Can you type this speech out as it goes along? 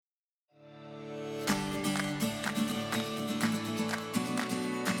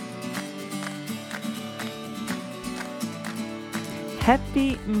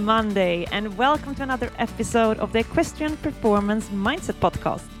Happy Monday and welcome to another episode of the Equestrian Performance Mindset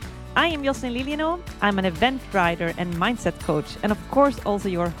Podcast. I am Jocelyn Liljeno. I'm an event rider and mindset coach, and of course also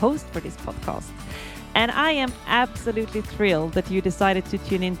your host for this podcast. And I am absolutely thrilled that you decided to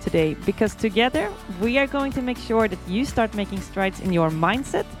tune in today, because together we are going to make sure that you start making strides in your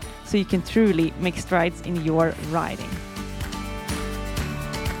mindset so you can truly make strides in your riding.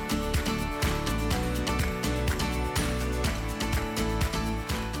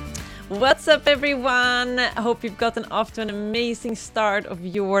 What's up, everyone? I hope you've gotten off to an amazing start of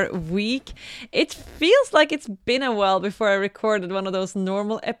your week. It feels like it's been a while before I recorded one of those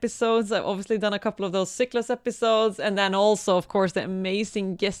normal episodes. I've obviously done a couple of those Cyclos episodes, and then also, of course, the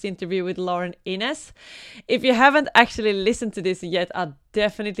amazing guest interview with Lauren Innes. If you haven't actually listened to this yet, I'd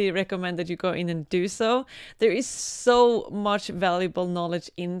definitely recommend that you go in and do so. There is so much valuable knowledge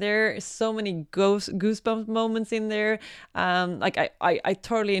in there, so many goosebump moments in there. I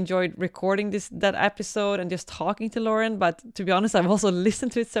totally enjoyed recording that episode and just talking to Lauren, but to be honest, I've also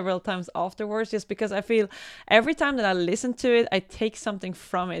listened to it several times afterwards, just because I feel every time that I listen to it, I take something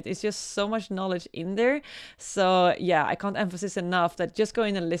from it. It's just so much knowledge in there. So yeah, I can't emphasize enough that just go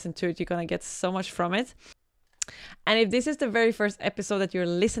in and listen to it. You're gonna get so much from it. And if this is the very first episode that you're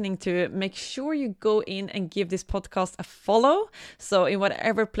listening to, make sure you go in and give this podcast a follow. So in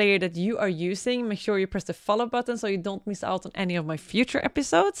whatever player that you are using, make sure you press the follow button so you don't miss out on any of my future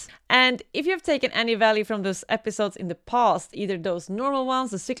episodes. And if you've taken any value from those episodes in the past, either those normal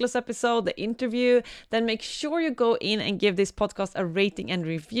ones, the Cyclos episode, the interview, then make sure you go in and give this podcast a rating and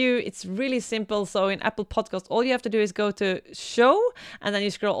review. It's really simple. So in Apple Podcast, all you have to do is go to show, and then you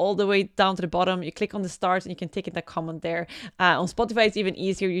scroll all the way down to the bottom. You click on the stars and you can take it a comment there. On Spotify, it's even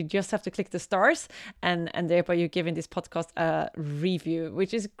easier. You just have to click the stars, and thereby you're giving this podcast a review,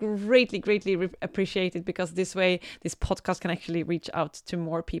 which is greatly appreciated, because this way this podcast can actually reach out to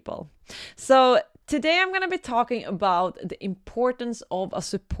more people. So today I'm going to be talking about the importance of a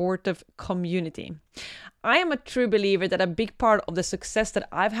supportive community. I am a true believer that a big part of the success that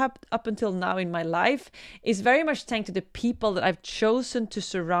I've had up until now in my life is very much thanks to the people that I've chosen to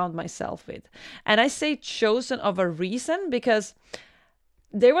surround myself with. And I say chosen of a reason, because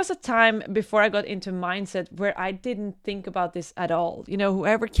there was a time before I got into mindset where I didn't think about this at all. You know,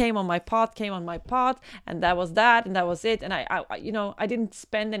 whoever came on my path, and that was it. And I didn't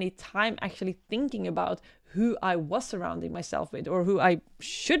spend any time actually thinking about who I was surrounding myself with, or who I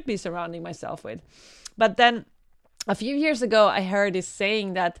should be surrounding myself with. But then a few years ago, I heard this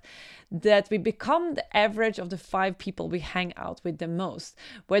saying that we become the average of the 5 people we hang out with the most.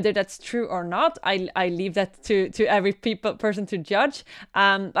 Whether that's true or not, I leave that to every person to judge.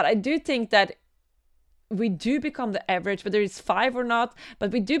 But I do think that we do become the average, whether it's 5 or not,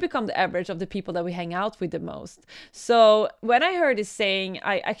 but we do become the average of the people that we hang out with the most. So when I heard this saying,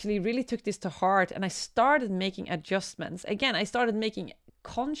 I actually really took this to heart, and I started making adjustments. Again, I started making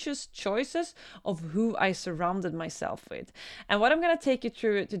conscious choices of who I surrounded myself with. And what I'm going to take you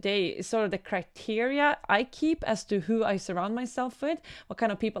through today is sort of the criteria I keep as to who I surround myself with, what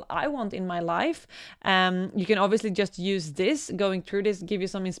kind of people I want in my life. You can obviously just use this, going through this, give you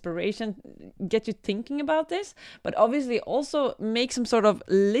some inspiration, get you thinking about this, but obviously also make some sort of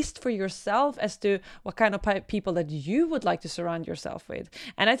list for yourself as to what kind of people that you would like to surround yourself with.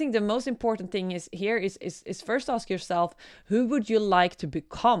 And I think the most important thing is first ask yourself, who would you like to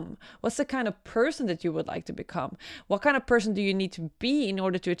become? What's the kind of person that you would like to become? What kind of person do you need to be in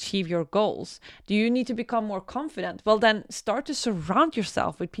order to achieve your goals? Do you need to become more confident? Well, then start to surround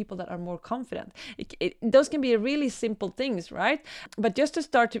yourself with people that are more confident. Those can be really simple things, right? But just to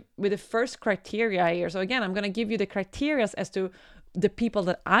start with the first criteria here. So again, I'm going to give you the criteria as to the people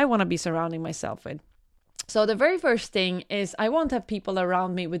that I want to be surrounding myself with. So the very first thing is I want to have people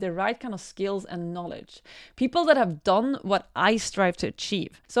around me with the right kind of skills and knowledge. People that have done what I strive to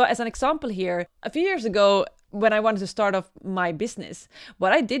achieve. So as an example here, a few years ago, when I wanted to start off my business,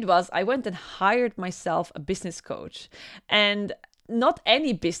 what I did was I went and hired myself a business coach. And not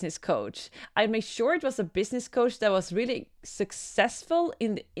any business coach. I made sure it was a business coach that was really successful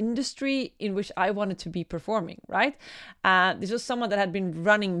in the industry in which I wanted to be performing, right? This was someone that had been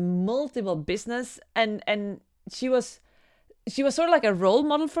running multiple business, and she was sort of like a role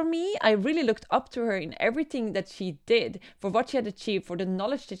model for me. I really looked up to her in everything that she did, for what she had achieved, for the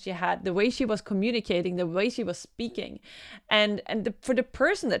knowledge that she had, the way she was communicating, the way she was speaking, and for the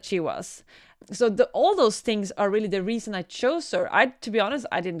person that she was. So all those things are really the reason I chose her. To be honest,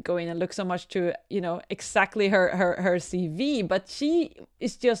 I didn't go in and look so much to, exactly her CV, but she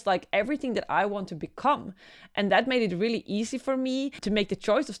is just like everything that I want to become. And that made it really easy for me to make the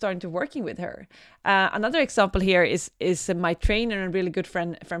choice of starting to working with her. Another example here is my trainer and really good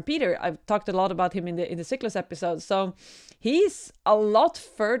friend Peter. I've talked a lot about him in the Cyclus episode. So he's a lot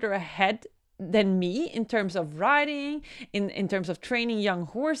further ahead than me in terms of riding, in terms of training young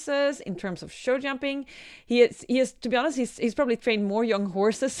horses, in terms of show jumping. He is to be honest, he's probably trained more young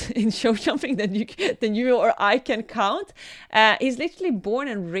horses in show jumping than you or I can count. He's literally born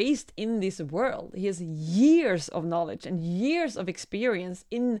and raised in this world. He has years of knowledge and years of experience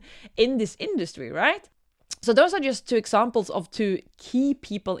in this industry, right? So those are just two examples of two key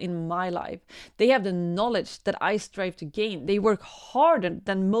people in my life. They have the knowledge that I strive to gain. They work harder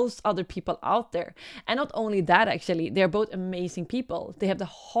than most other people out there. And not only that, actually, they're both amazing people. They have the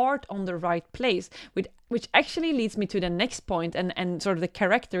heart on the right place, which actually leads me to the next point and sort of the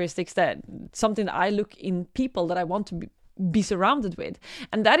characteristics that something that I look in people that I want to be surrounded with,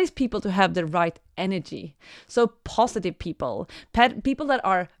 and that is people to have the right energy. So positive people that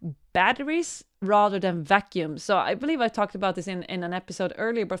are batteries rather than vacuum. So I believe I talked about this in an episode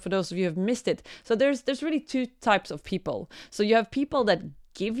earlier, but for those of you who have missed it, so there's really two types of people. So you have people that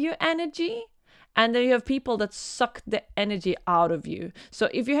give you energy, and then you have people that suck the energy out of you. So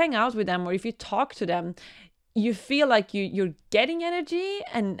if you hang out with them or if you talk to them, you feel like you're getting energy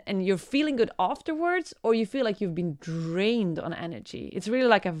and you're feeling good afterwards, or you feel like you've been drained on energy. It's really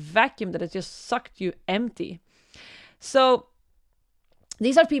like a vacuum that has just sucked you empty. So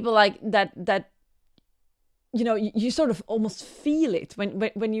these are people like that you sort of almost feel it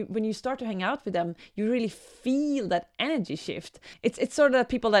when you start to hang out with them. You really feel that energy shift. It's sort of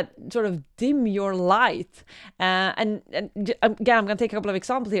people that sort of dim your light. And again, I'm gonna take a couple of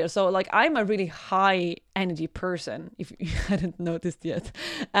examples here. So like, I'm a really high energy person, if you hadn't noticed yet.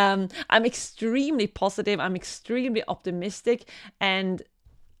 I'm extremely positive. I'm extremely optimistic, and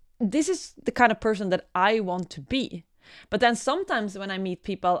this is the kind of person that I want to be. But then sometimes when I meet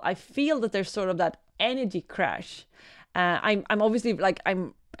people, I feel that there's sort of that energy crash. I'm obviously like,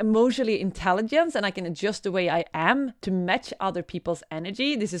 I'm emotionally intelligent and I can adjust the way I am to match other people's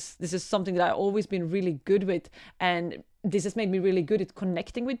energy. This is something that I've always been really good with, and this has made me really good at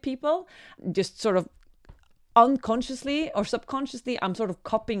connecting with people. Just sort of unconsciously or subconsciously, I'm sort of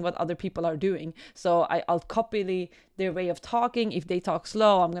copying what other people are doing. So I'll copy their way of talking. If they talk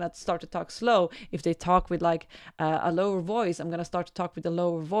slow, I'm gonna start to talk slow. If they talk with like a lower voice, I'm gonna start to talk with a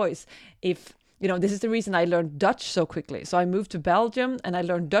lower voice. If this is the reason I learned Dutch so quickly. So I moved to Belgium and I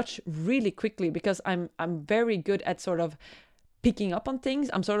learned Dutch really quickly because I'm very good at sort of picking up on things.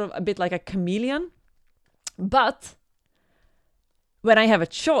 I'm sort of a bit like a chameleon. But when I have a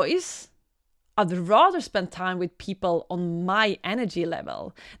choice, I'd rather spend time with people on my energy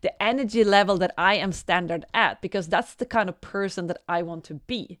level, the energy level that I am standard at, because that's the kind of person that I want to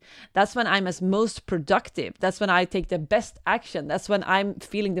be. That's when I'm as most productive. That's when I take the best action. That's when I'm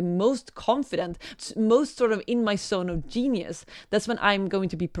feeling the most confident, most sort of in my zone of genius. That's when I'm going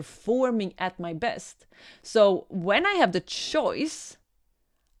to be performing at my best. So when I have the choice,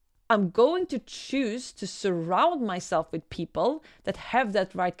 I'm going to choose to surround myself with people that have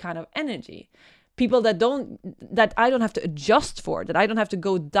that right kind of energy. People that I don't have to adjust for, that I don't have to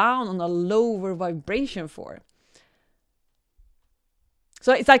go down on a lower vibration for.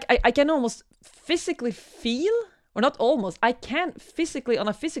 So it's like I can almost physically feel, or not almost, I can physically, on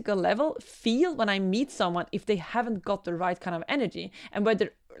a physical level, feel when I meet someone if they haven't got the right kind of energy. And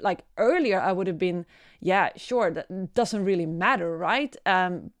whether, like earlier, I would have been, yeah, sure, that doesn't really matter, right?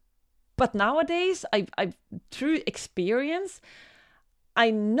 But nowadays, I've through experience, I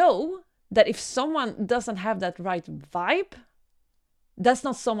know that if someone doesn't have that right vibe, that's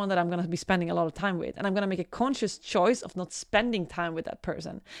not someone that I'm going to be spending a lot of time with. And I'm going to make a conscious choice of not spending time with that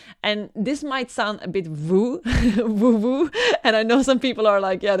person. And this might sound a bit woo-woo. And I know some people are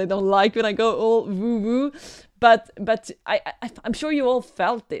like, yeah, they don't like when I go all woo-woo. But I'm sure you all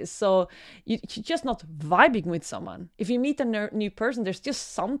felt this. So you're just not vibing with someone. If you meet a new person, there's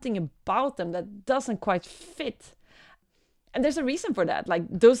just something about them that doesn't quite fit. And there's a reason for that. Like,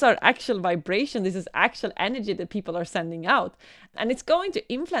 those are actual vibration. This is actual energy that people are sending out. And it's going to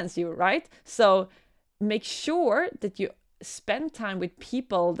influence you, right? So make sure that you spend time with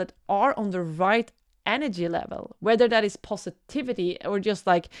people that are on the right energy level, whether that is positivity or just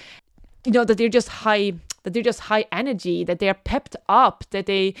like, that they're just high energy, that they are pepped up, that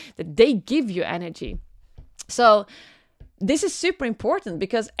they give you energy. So this is super important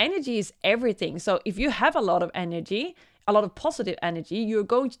because energy is everything. So if you have a lot of energy, a lot of positive energy, you're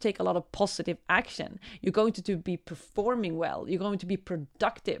going to take a lot of positive action. You're going to be performing well. You're going to be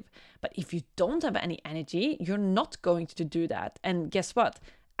productive. But if you don't have any energy, you're not going to do that. And guess what?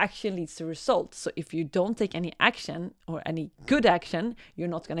 Action leads to results. So if you don't take any action or any good action, you're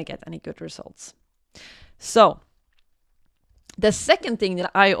not going to get any good results. So the second thing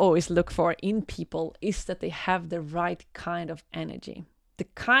that I always look for in people is that they have the right kind of energy. The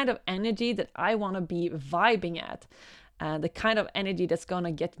kind of energy that I want to be vibing at. The kind of energy that's going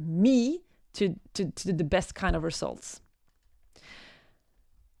to get me to the best kind of results.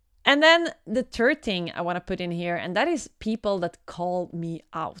 And then the third thing I want to put in here, and that is people that call me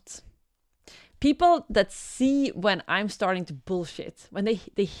out. People that see when I'm starting to bullshit, when they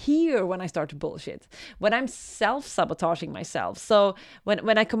hear when I start to bullshit, when I'm self-sabotaging myself. So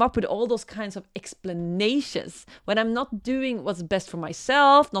when I come up with all those kinds of explanations, when I'm not doing what's best for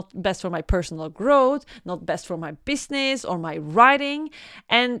myself, not best for my personal growth, not best for my business or my writing,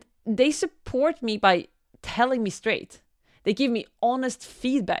 and they support me by telling me straight. They give me honest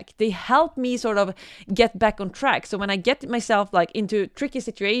feedback. They help me sort of get back on track. So when I get myself like into tricky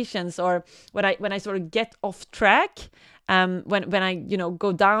situations, or when I sort of get off track, when I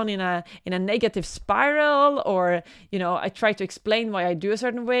go down in a negative spiral, or I try to explain why I do a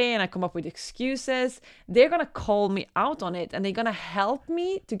certain way and I come up with excuses, they're gonna call me out on it, and they're gonna help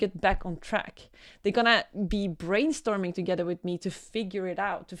me to get back on track. They're gonna be brainstorming together with me to figure it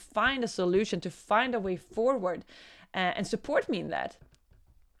out, to find a solution, to find a way forward. And support me in that.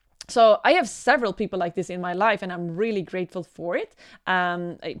 So I have several people like this in my life, and I'm really grateful for it.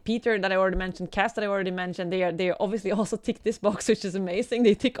 Peter that I already mentioned, Cass that I already mentioned, they obviously also tick this box, which is amazing.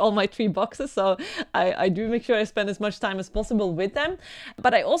 They tick all my 3 boxes, so I do make sure I spend as much time as possible with them.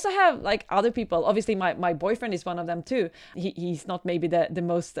 But I also have like other people. Obviously, my boyfriend is one of them too. He's not maybe the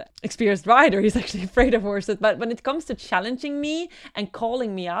most experienced rider. He's actually afraid of horses. But when it comes to challenging me and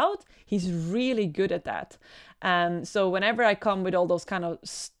calling me out, he's really good at that. So whenever I come with all those kind of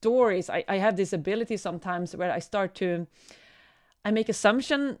stories, I have this ability sometimes where I make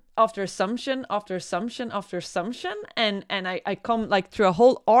assumption after assumption after assumption after assumption, and I come like through a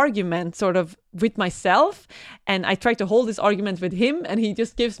whole argument sort of with myself, and I try to hold this argument with him, and he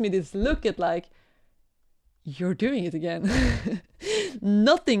just gives me this look at like, you're doing it again.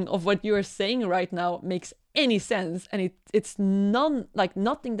 Nothing of what you're saying right now makes any sense, and it's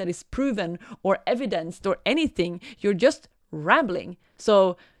nothing that is proven or evidenced or anything. You're just rambling.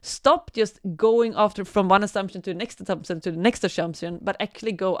 So stop just going after from one assumption to the next assumption to the next assumption, but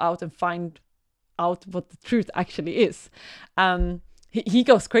actually go out and find out what the truth actually is. He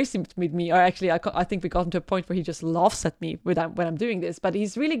goes crazy with me, or actually I think we got to a point where he just laughs at me when I'm doing this, but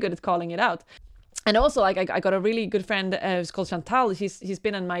he's really good at calling it out. And also, like, I got a really good friend who's called Chantal. He's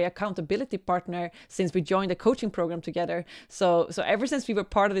been my accountability partner since we joined the coaching program together. So ever since we were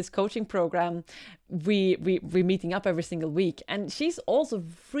part of this coaching program, we're meeting up every single week. And she's also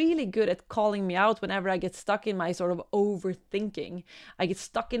really good at calling me out whenever I get stuck in my sort of overthinking. I get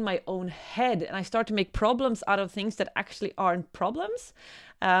stuck in my own head, and I start to make problems out of things that actually aren't problems.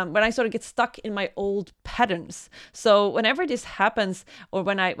 When I sort of get stuck in my old patterns. So whenever this happens, or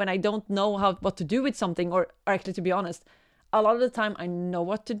when I don't know what to do with something, or actually, to be honest, a lot of the time I know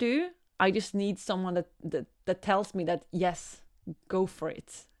what to do. I just need someone that tells me that, yes, go for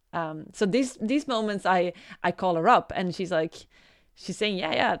it. So these moments I call her up, and she's saying,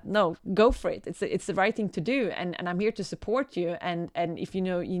 yeah, no, go for it. It's the right thing to do, and I'm here to support you. And if you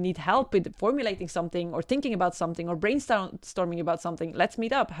need help with formulating something, or thinking about something, or brainstorming about something, let's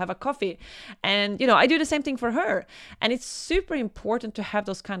meet up, have a coffee. And I do the same thing for her. And it's super important to have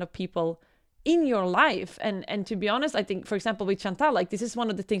those kind of people in your life. And to be honest, I think, for example, with Chantal, like, this is one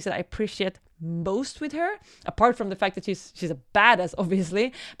of the things that I appreciate most with her, apart from the fact that she's a badass,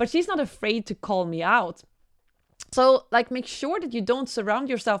 obviously, but she's not afraid to call me out. So, like, make sure that you don't surround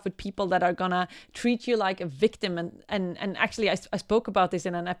yourself with people that are gonna treat you like a victim. And actually, I spoke about this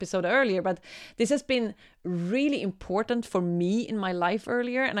in an episode earlier, but this has been really important for me in my life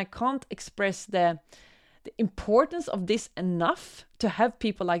earlier, and I can't express the importance of this enough, to have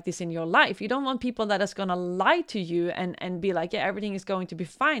people like this in your life. You don't want people that is gonna lie to you and be like, yeah, everything is going to be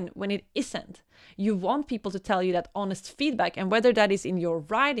fine, when it isn't. You want people to tell you that honest feedback, and whether that is in your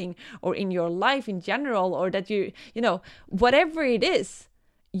writing or in your life in general, or that whatever it is,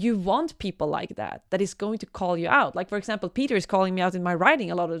 you want people like that is going to call you out. Like, for example, Peter is calling me out in my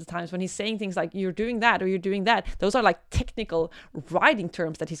writing a lot of the times when he's saying things like, you're doing that, or you're doing that. Those are like technical writing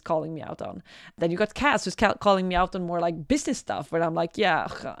terms that he's calling me out on. Then you got Cass, who's calling me out on more like business stuff, where I'm like, I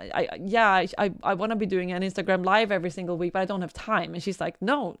want to be doing an Instagram live every single week, but I don't have time. And she's like,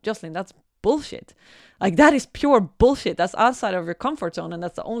 no, Jocelyn, that's bullshit. Like, that is pure bullshit. That's outside of your comfort zone, and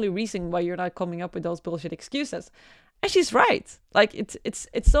that's the only reason why you're not coming up with those bullshit excuses. And she's right. Like,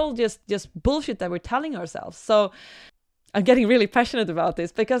 it's all just bullshit that we're telling ourselves. So I'm getting really passionate about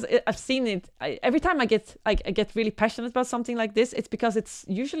this because I've seen it. Every time I get really passionate about something like this, it's because it's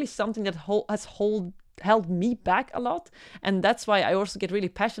usually something that has held me back a lot. And that's why I also get really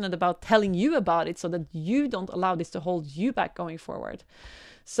passionate about telling you about it, so that you don't allow this to hold you back going forward.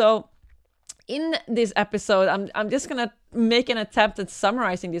 So in this episode, I'm just gonna make an attempt at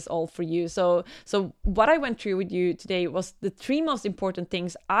summarizing this all for you. So what I went through with you today was the 3 most important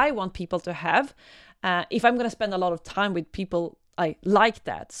things I want people to have if I'm gonna spend a lot of time with people like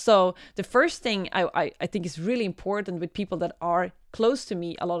that. So the first thing I think is really important with people that are close to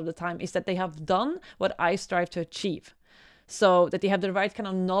me a lot of the time is that they have done what I strive to achieve. So that they have the right kind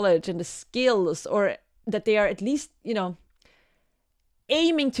of knowledge and the skills, or that they are at least,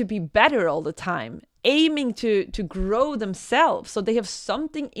 aiming to be better all the time, aiming to grow themselves. So they have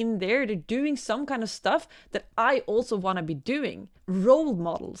something in there, they're doing some kind of stuff that I also want to be doing. Role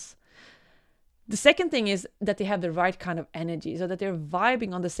models. The second thing is that they have the right kind of energy, so that they're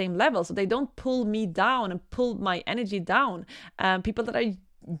vibing on the same level, so they don't pull me down and pull my energy down. People that are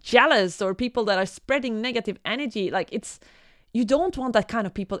jealous, or people that are spreading negative energy, you don't want that kind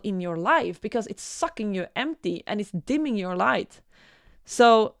of people in your life, because it's sucking you empty and it's dimming your light.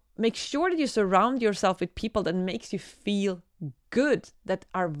 So make sure that you surround yourself with people that makes you feel good, that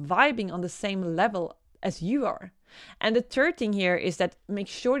are vibing on the same level as you are. And the third thing here is that make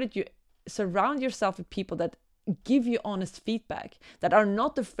sure that you surround yourself with people that give you honest feedback, that are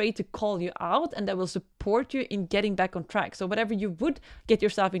not afraid to call you out, and that will support you in getting back on track. So whatever you would get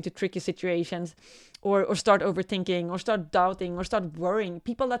yourself into tricky situations, or start overthinking, or start doubting, or start worrying,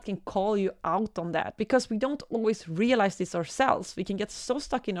 people that can call you out on that, because we don't always realize this ourselves. We can get so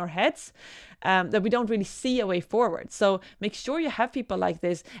stuck in our heads that we don't really see a way forward. So make sure you have people like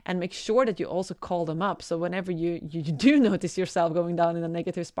this, and make sure that you also call them up. So whenever you do notice yourself going down in a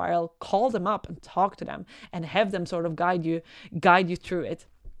negative spiral, call them up and talk to them, and have them sort of guide you through it.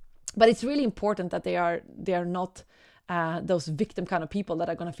 But it's really important that they are not those victim kind of people that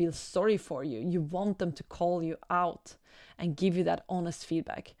are going to feel sorry for you. You want them to call you out and give you that honest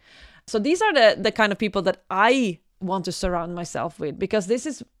feedback. So these are the kind of people that I want to surround myself with, because this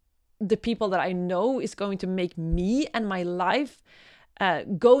is the people that I know is going to make me and my life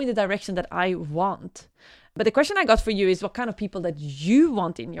go in the direction that I want. But the question I got for you is what kind of people that you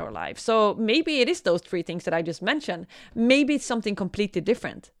want in your life. So maybe it is those 3 things that I just mentioned. Maybe it's something completely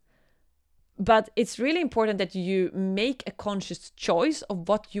different. But it's really important that you make a conscious choice of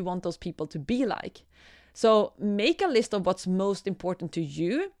what you want those people to be like. So make a list of what's most important to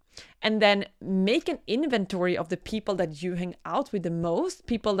you, and then make an inventory of the people that you hang out with the most,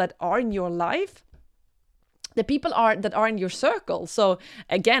 people that are in your life, the people that are in your circle. So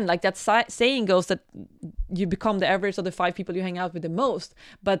again, like that saying goes, that you become the average of the 5 people you hang out with the most.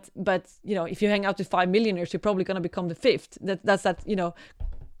 But if you hang out with 5 millionaires, you're probably going to become the 5th. That's that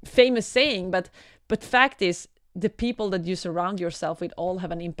famous saying. But fact is, the people that you surround yourself with all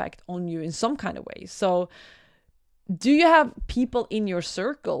have an impact on you in some kind of way. So do you have people in your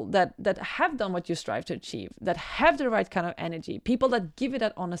circle that have done what you strive to achieve, that have the right kind of energy, people that give you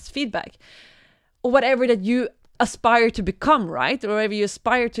that honest feedback, or whatever that you aspire to become, right? Or whatever you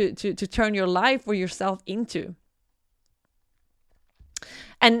aspire to turn your life or yourself into.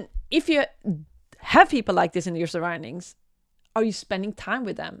 And if you have people like this in your surroundings, are you spending time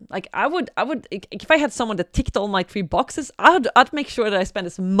with them? Like I would, if I had someone that ticked all my 3 boxes, I'd make sure that I spend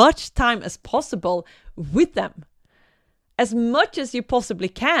as much time as possible with them. As much as you possibly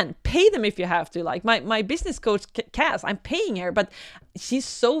can. Pay them if you have to. Like my business coach, Cass, I'm paying her, but she's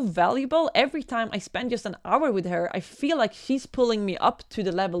so valuable. Every time I spend just an hour with her, I feel like she's pulling me up to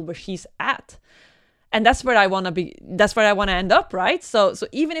the level where she's at. And that's where I want to be. That's where I want to end up, right? So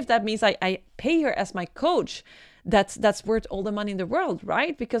even if that means I pay her as my coach, that's worth all the money in the world,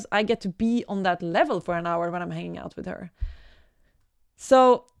 right? Because I get to be on that level for an hour when I'm hanging out with her.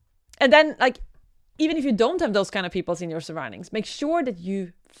 So, and then even if you don't have those kind of people in your surroundings, make sure that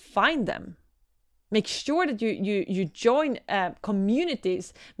you find them. Make sure that you join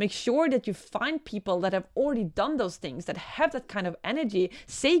communities. Make sure that you find people that have already done those things, that have that kind of energy.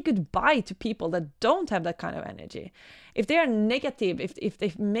 Say goodbye to people that don't have that kind of energy. If they are negative, if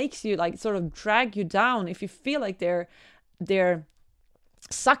they makes you sort of drag you down, if you feel like they're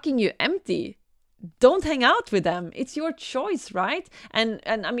sucking you empty, don't hang out with them. It's your choice, right? And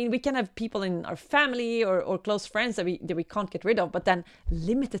I mean, we can have people in our family or close friends that we can't get rid of, but then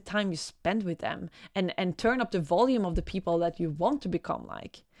limit the time you spend with them and turn up the volume of the people that you want to become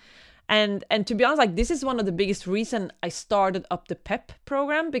like. And to be honest, like, this is one of the biggest reason I started up the PEP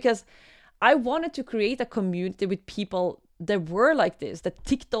program, because I wanted to create a community with people that were like this, that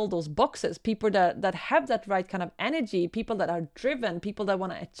ticked all those boxes, people that have that right kind of energy, people that are driven, people that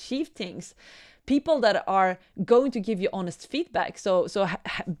want to achieve things, people that are going to give you honest feedback. So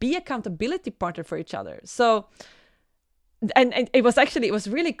be accountability partner for each other. So and it was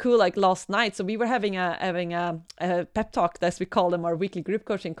really cool, like last night. So we were having a pep talk, as we call them, our weekly group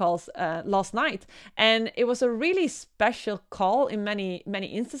coaching calls, last night, and it was a really special call in many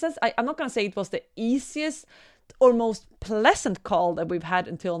instances. I'm not gonna say it was the easiest or most pleasant call that we've had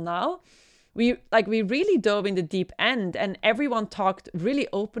until now. We really dove in the deep end, and everyone talked really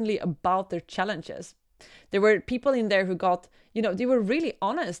openly about their challenges. There were people in there who got, they were really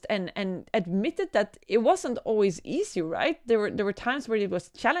honest and admitted that it wasn't always easy, right? There were times where it was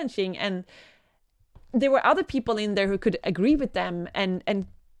challenging, and there were other people in there who could agree with them, and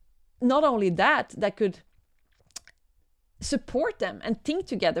not only that could support them and think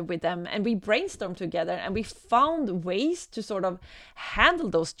together with them. And we brainstormed together, and we found ways to sort of handle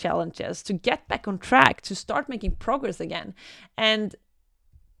those challenges, to get back on track, to start making progress again. And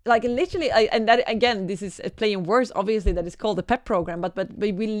like literally, and that again, this is playing words, obviously, that is called the PEP program, but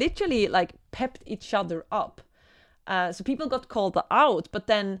we literally like pepped each other up. So people got called out, but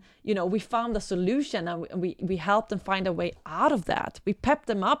then, we found a solution, and we helped them find a way out of that. We pepped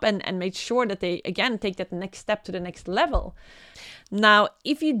them up and made sure that they, again, take that next step to the next level. Now,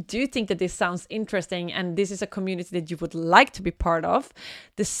 if you do think that this sounds interesting and this is a community that you would like to be part of,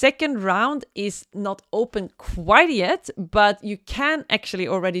 the second round is not open quite yet, but you can actually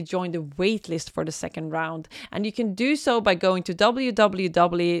already join the waitlist for the second round. And you can do so by going to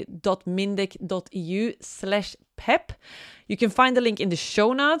www.mindeq.eu/PEP. You can find the link in the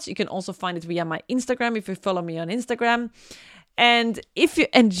show notes. You can also find it via my Instagram if you follow me on Instagram. And if you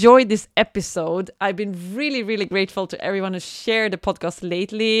enjoyed this episode, I've been really, really grateful to everyone who shared the podcast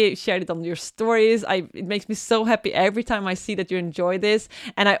lately, shared it on your stories. It makes me so happy every time I see that you enjoy this.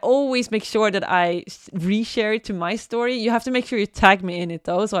 And I always make sure that I reshare it to my story. You have to make sure you tag me in it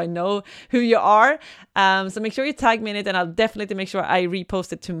though, so I know who you are. So make sure you tag me in it, and I'll definitely make sure I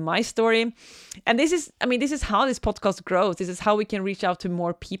repost it to my story. And this is how this podcast grows. This is how we can reach out to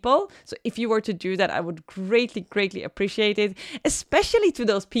more people. So if you were to do that, I would greatly, greatly appreciate it, especially to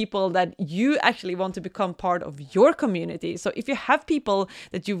those people that you actually want to become part of your community. So if you have people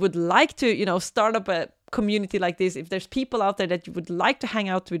that you would like to, start up a community like this, if there's people out there that you would like to hang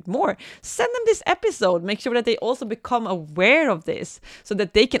out with more, send them this episode. Make sure that they also become aware of this, so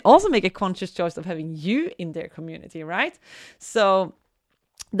that they can also make a conscious choice of having you in their community, right? So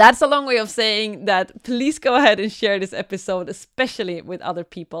that's a long way of saying that please go ahead and share this episode, especially with other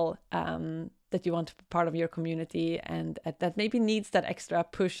people that you want to be part of your community and that maybe needs that extra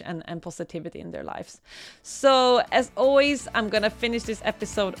push and positivity in their lives. So as always, I'm gonna finish this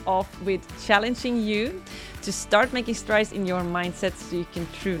episode off with challenging you to start making strides in your mindset so you can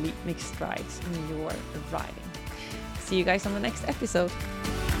truly make strides in your riding. See you guys on the next episode.